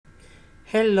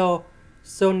Hello,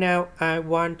 so now I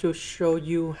want to show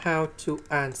you how to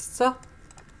answer.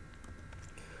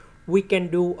 We can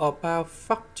do about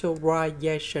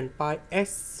factorization by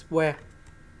s squared.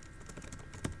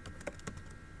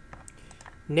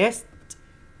 Next,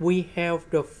 we have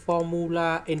the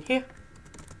formula in here.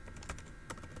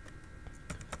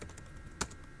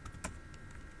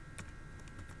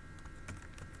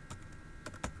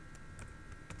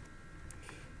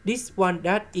 This one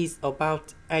that is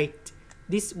about 8.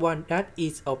 This one that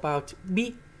is about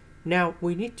b. Now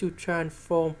we need to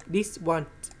transform this one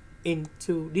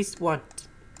into this one.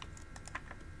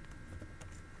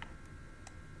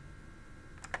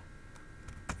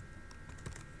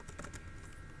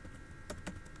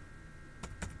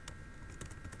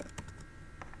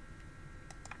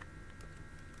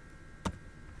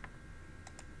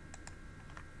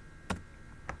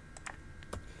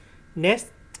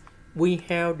 Next, we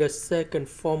have the second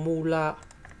formula.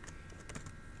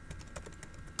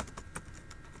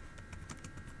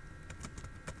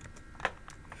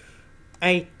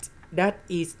 Eight, that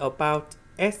is about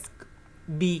s.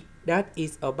 B, that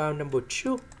is about number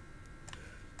 2.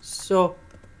 So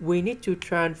we need to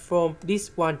transform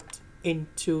this one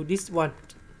into this one.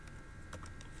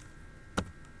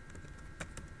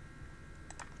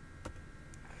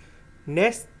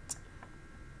 Next,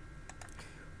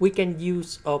 we can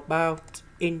use about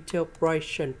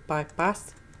integration by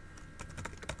parts.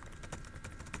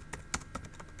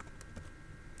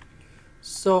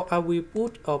 So I will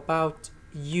put about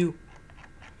u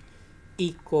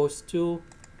equals to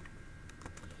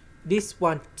this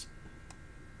one.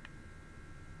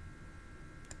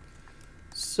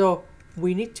 So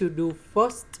we need to do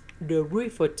first the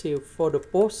derivative for the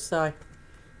both sides,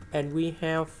 and we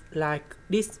have like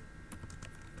this.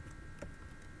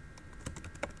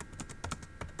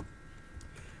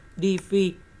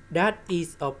 dv, that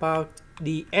is about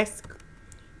ds,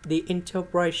 the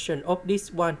integration of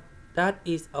this one, that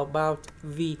is about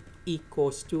v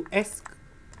equals to s.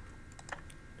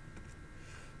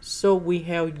 So we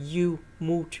have u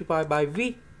multiplied by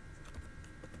v,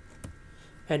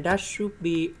 and that should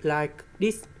be like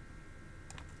this,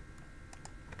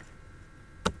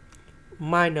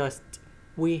 minus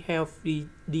we have the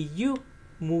du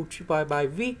multiplied by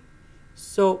v.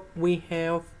 So we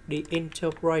have the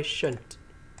integration,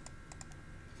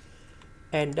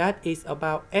 and that is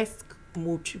about s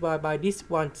multiplied by this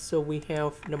one. So we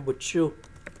have number 2,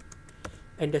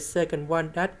 and the second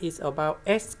one that is about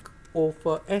s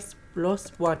over s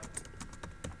plus 1.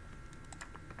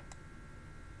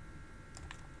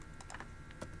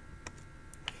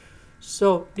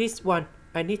 So this one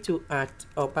I need to add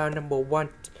about number 1.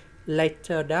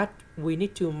 Later that we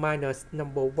need to minus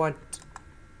number 1.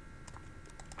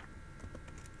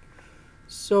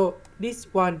 So this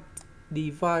one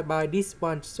divided by this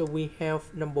one, so we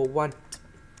have number 1.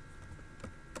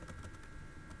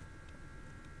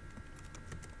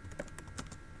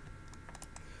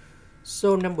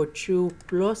 So number 2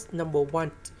 plus number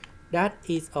 1, that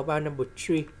is about number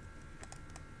 3.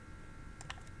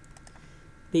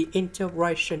 The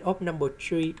integration of number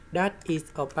 3, that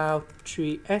is about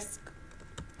 3x.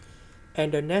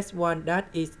 And the next one, that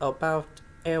is about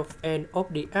Ln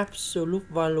of the absolute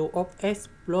value of s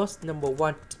plus number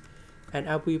 1. And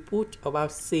I will put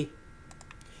about c.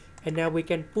 And now we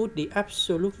can put the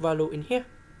absolute value in here.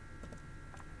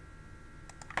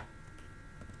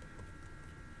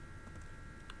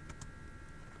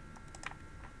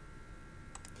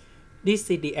 This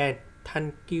is the end.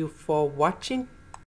 Thank you for watching.